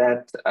is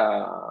that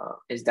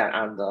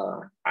on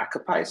the ACA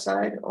Py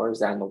side, or is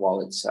that on the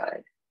wallet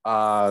side?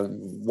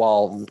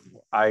 Well,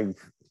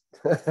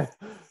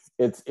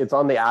 it's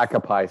on the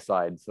ACA Py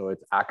side. So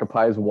it's ACA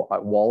Py's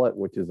wallet,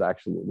 which is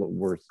actually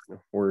what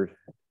we're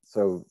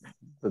so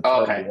the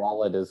term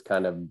wallet is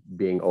kind of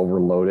being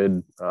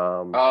overloaded.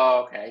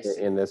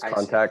 In this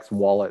context,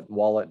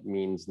 wallet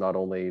means not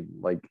only,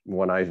 like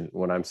when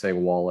I'm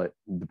saying wallet,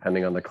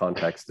 depending on the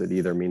context, it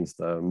either means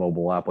the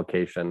mobile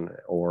application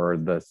or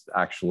this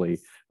actually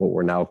what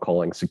we're now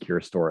calling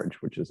secure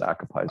storage, which is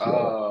ACA Py's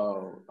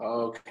wallet.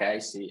 Oh, okay, I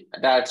see.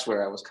 That's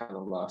where I was kind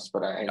of lost,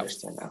 but I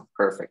understand now.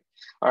 Perfect.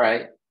 All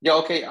right. Yeah.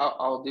 Okay.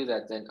 I'll do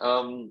that then.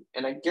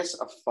 And I guess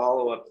a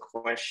follow-up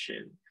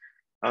question.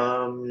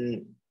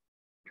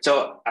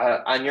 So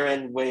on your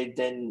end, Wade,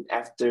 then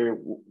after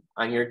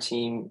on your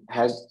team,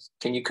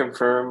 can you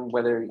confirm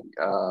whether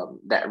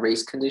that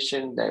race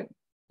condition that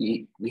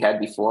we had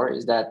before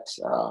is that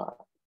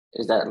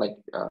like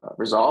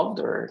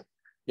resolved, or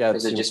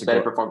is it just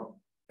better performance?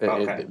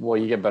 Well,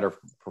 you get better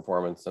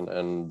performance,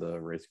 and the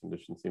race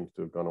condition seems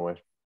to have gone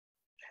away.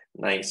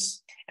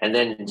 Nice. And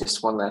then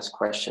just one last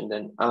question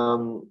then.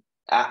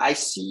 I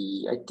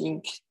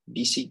think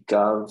BC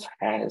Gov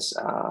has,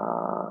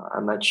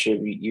 I'm not sure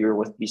you're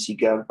with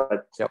BC Gov,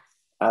 but yep.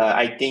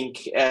 I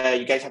think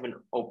you guys have an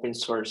open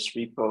source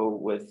repo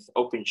with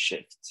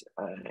OpenShift.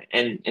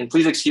 And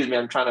please excuse me,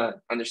 I'm trying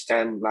to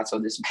understand lots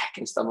of this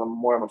backend stuff. I'm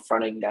more of a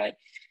front-end guy.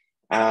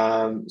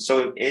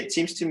 So it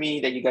seems to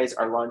me that you guys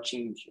are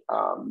launching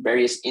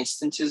various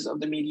instances of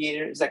the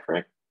mediator. Is that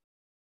correct?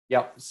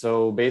 Yep.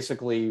 So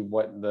basically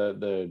what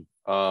the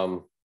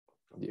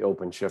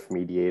OpenShift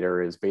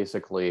mediator is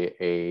basically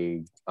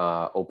a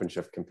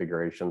OpenShift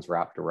configurations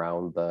wrapped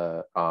around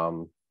the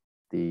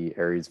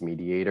Aries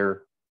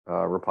mediator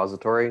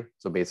repository.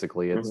 So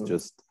basically it's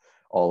just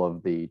all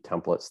of the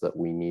templates that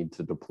we need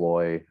to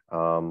deploy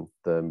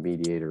the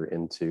mediator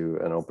into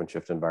an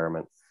OpenShift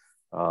environment.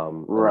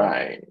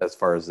 Right. As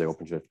far as the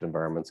OpenShift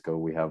environments go,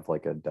 we have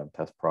like a dev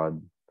test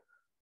prod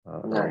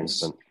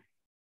arrangement.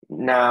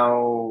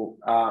 Now,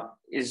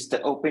 is the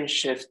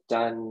OpenShift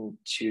done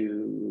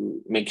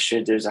to make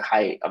sure there's a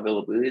high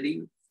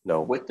availability?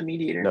 No. With the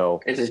mediator? No.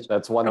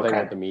 That's one thing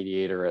with the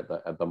mediator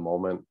at the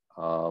moment.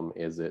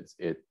 Is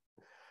it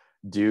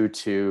due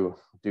to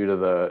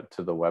the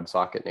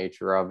WebSocket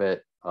nature of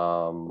it.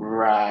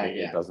 Right.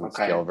 It doesn't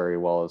scale very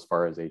well as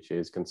far as HA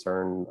is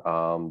concerned.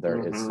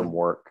 There is some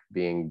work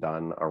being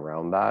done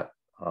around that.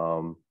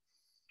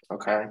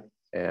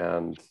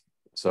 And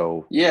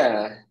so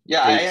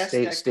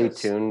stay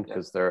tuned,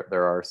 because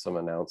there are some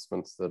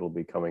announcements that'll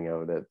be coming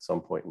out at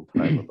some point in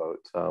time about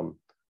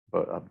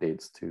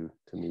updates to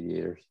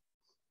mediators.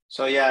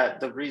 So yeah,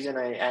 the reason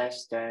I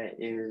asked that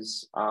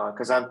is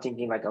because I'm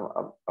thinking like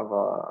of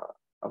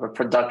a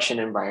production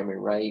environment,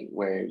 right,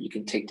 where you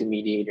can take the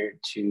mediator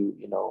to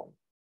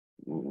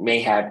may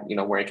have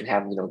where it can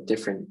have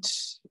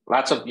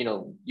lots of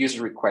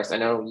user requests. I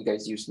know you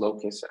guys use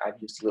Locust.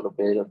 I've used a little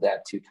bit of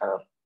that to kind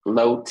of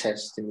load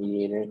test the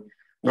mediator.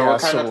 But we're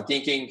kind of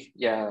thinking,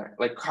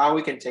 like how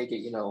we can take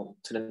it,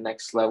 to the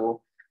next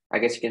level. I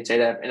guess you can say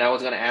that. And I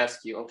was going to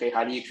ask you, okay,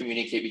 how do you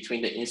communicate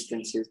between the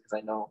instances?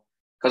 Because I know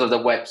because of the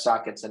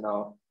WebSockets and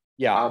all.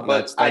 Yeah,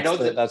 but I know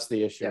that's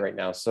the issue right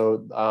now. So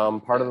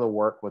part of the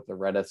work with the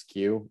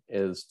RedSQ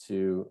is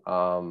to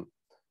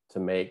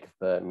make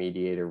the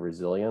mediator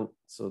resilient.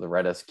 So the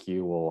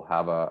RedSQ will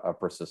have a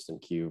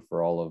persistent queue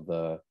for all of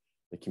the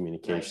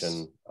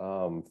communication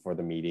for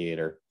the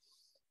mediator.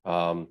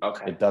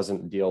 Okay. It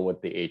doesn't deal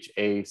with the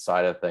HA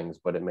side of things,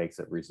 but it makes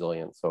it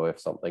resilient. So if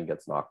something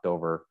gets knocked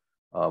over,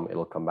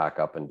 it'll come back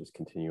up and just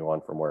continue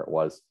on from where it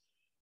was.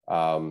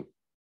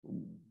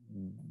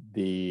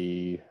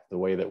 The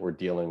way that we're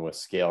dealing with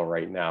scale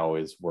right now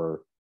is we're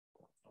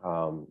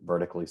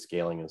vertically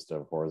scaling instead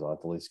of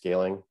horizontally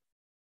scaling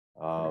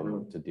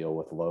to deal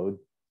with load.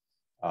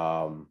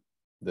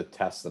 The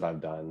tests that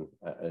I've done,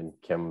 and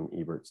Kim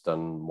Ebert's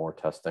done more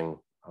testing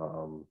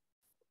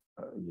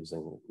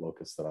using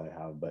Locus than I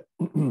have, but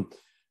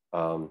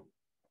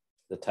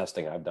the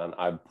testing I've done,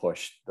 I've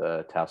pushed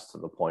the test to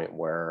the point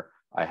where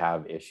I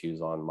have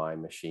issues on my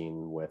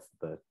machine with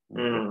the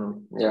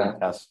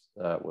test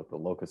with the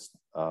Locus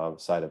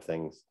side of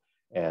things,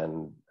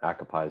 and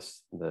ACA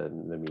Py's the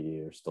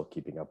mediator is still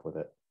keeping up with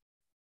it.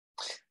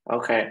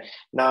 Okay,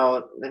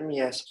 now let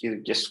me ask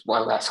you just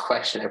one last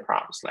question. I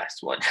promise,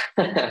 last one.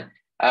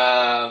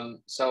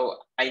 So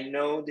I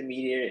know the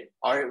mediator,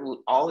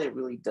 all it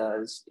really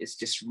does is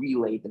just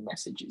relay the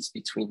messages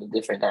between the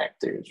different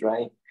actors,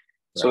 right?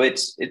 So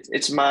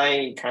it's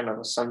my kind of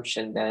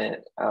assumption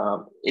that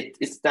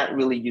it's not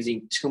really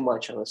using too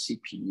much of a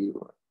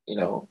CPU. You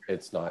know,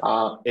 it's not.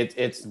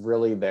 It's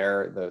really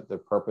there. The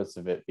purpose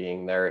of it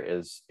being there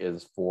is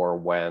for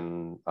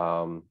when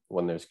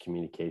there's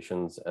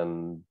communications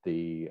and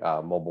the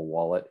mobile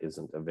wallet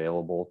isn't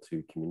available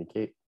to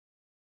communicate.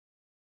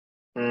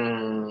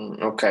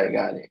 Okay,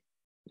 got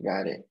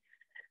it.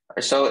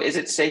 So is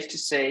it safe to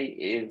say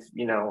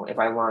if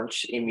I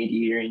launch a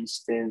mediator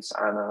instance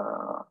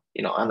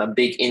on a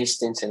big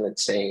instance and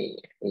let's say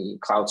a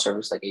cloud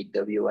service like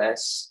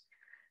AWS,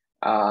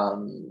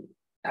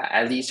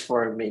 at least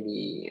for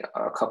maybe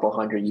a couple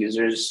hundred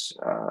users,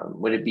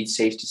 would it be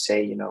safe to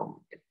say,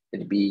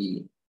 it'd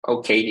be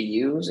okay to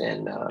use?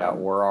 And yeah,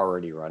 we're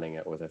already running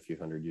it with a few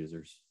hundred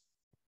users.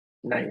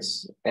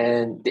 Nice.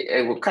 And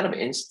what kind of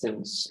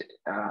instance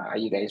are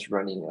you guys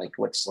running? Like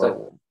what's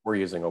we're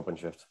using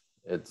OpenShift.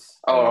 It's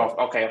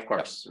okay, of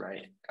course,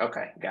 right.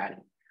 Okay, got it.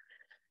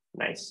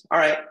 Nice. All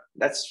right,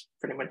 that's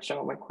pretty much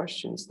all my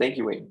questions. Thank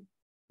you, Wade.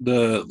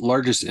 The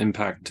largest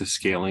impact to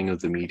scaling of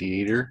the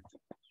mediator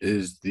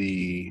is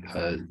the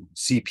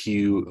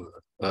CPU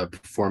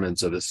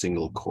performance of a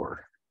single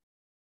core.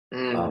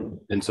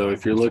 And so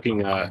if you're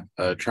looking at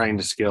trying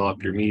to scale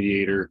up your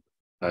mediator,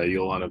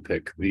 you'll want to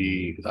pick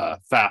the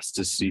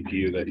fastest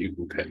CPU that you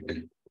can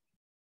pick.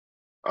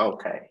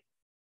 Okay.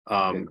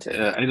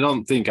 I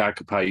don't think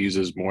ACA Py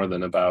uses more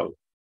than about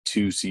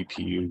two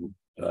CPU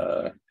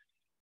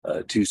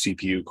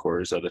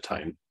cores at a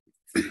time.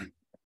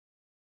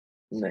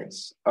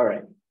 Nice. All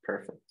right.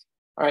 Perfect.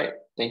 All right.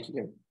 Thank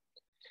you.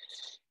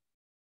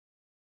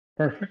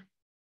 Perfect.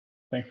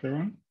 Thanks,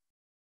 everyone.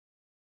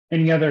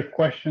 Any other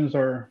questions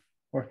or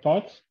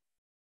thoughts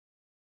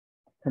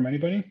from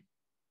anybody?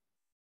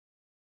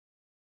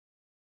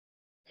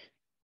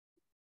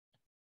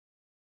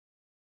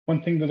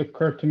 One thing that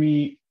occurred to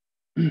me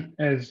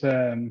as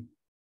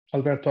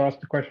Alberto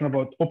asked the question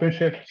about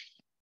OpenShift,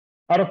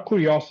 out of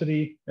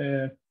curiosity,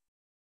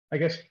 I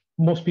guess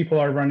most people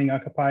are running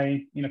ACA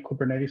Py in a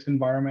Kubernetes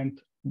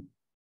environment.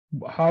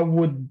 How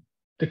would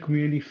the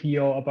community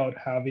feel about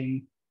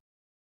having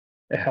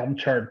a Helm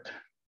chart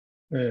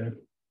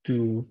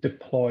to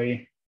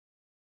deploy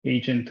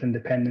agent and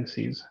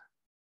dependencies?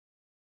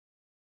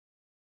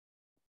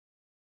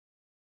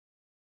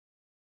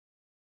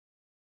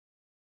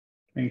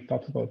 Any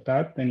thoughts about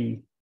that?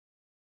 Any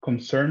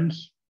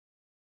concerns?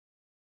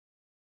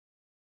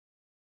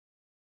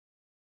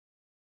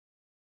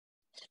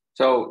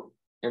 So,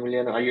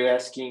 Emiliano, are you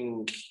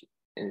asking,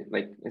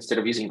 like, instead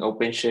of using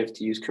OpenShift,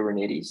 to use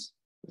Kubernetes? Is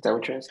that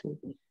what you're asking?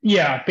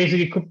 Yeah,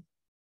 basically,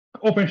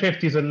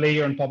 OpenShift is a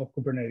layer on top of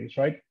Kubernetes,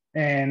 right?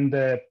 And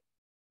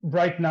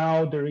right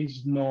now, there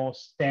is no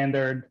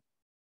standard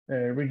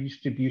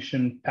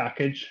redistribution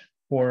package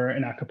for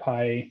an ACA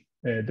Py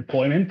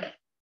deployment.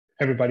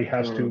 Everybody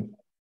has to,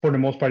 for the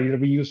most part, either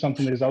use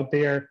something that is out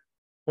there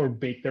or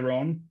bake their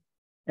own.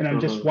 And I'm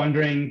just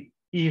wondering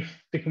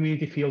if the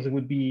community feels it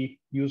would be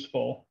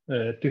useful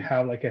to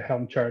have like a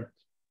Helm chart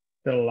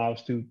that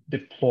allows to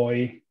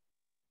deploy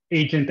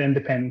agent and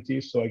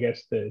dependencies. So I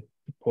guess the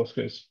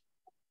Postgres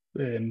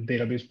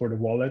database for the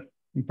wallet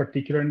in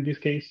particular in this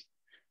case.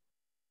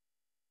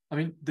 I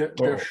mean,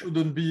 there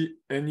shouldn't be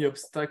any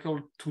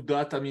obstacle to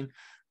that. I mean,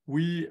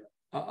 we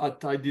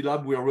at ID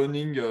Lab, we are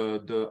running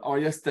the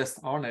RES test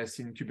harness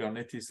in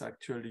Kubernetes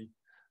actually.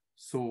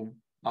 So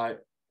I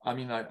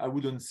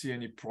wouldn't see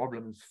any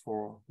problems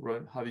for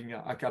having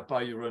ACA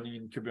Py running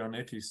in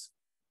Kubernetes.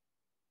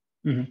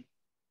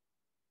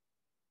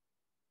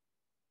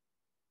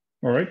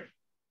 All right.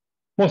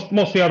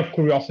 Mostly out of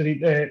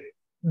curiosity,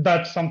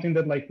 that's something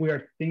that like we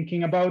are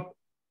thinking about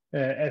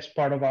as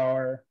part of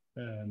our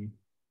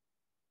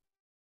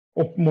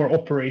more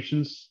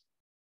operations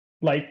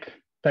like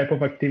type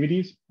of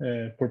activities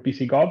for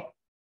PC Gov.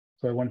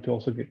 So I wanted to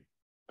also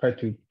try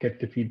to get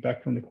the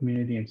feedback from the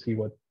community and see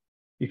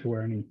if there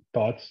were any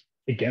thoughts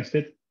against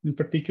it in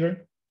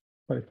particular,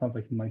 but it sounds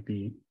like it might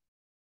be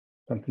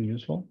something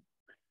useful.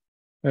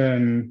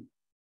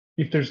 Yeah,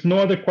 if there's no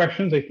other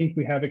questions, I think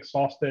we have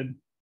exhausted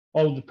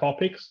all the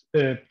topics.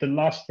 The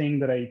last thing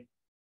that I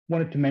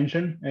wanted to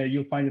mention,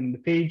 you'll find it on the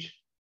page.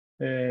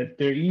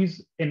 There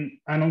is an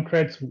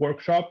AnonCreds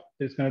workshop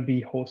that's going to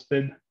be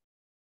hosted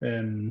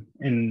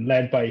and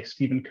led by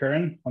Stephen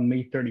Curran on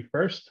May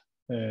 31st.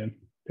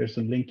 There's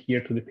a link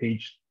here to the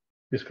page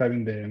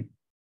describing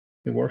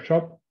the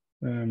workshop.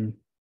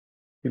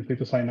 Feel free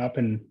to sign up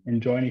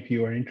and join if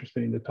you are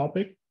interested in the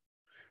topic,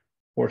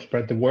 or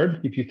spread the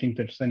word if you think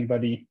there's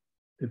anybody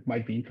that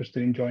might be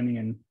interested in joining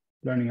and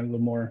learning a little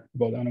more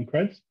about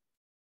AnonCreds.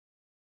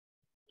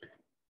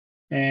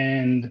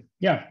 And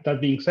yeah, that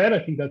being said, I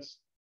think that's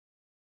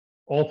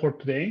all for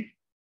today.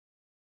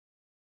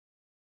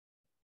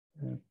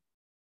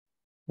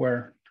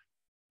 We're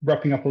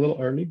wrapping up a little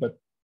early, but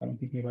I don't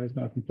think anybody's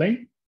going to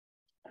complain.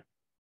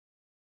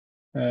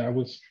 I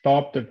will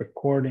stop the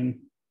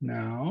recording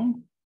now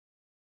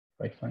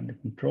if I find the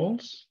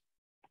controls.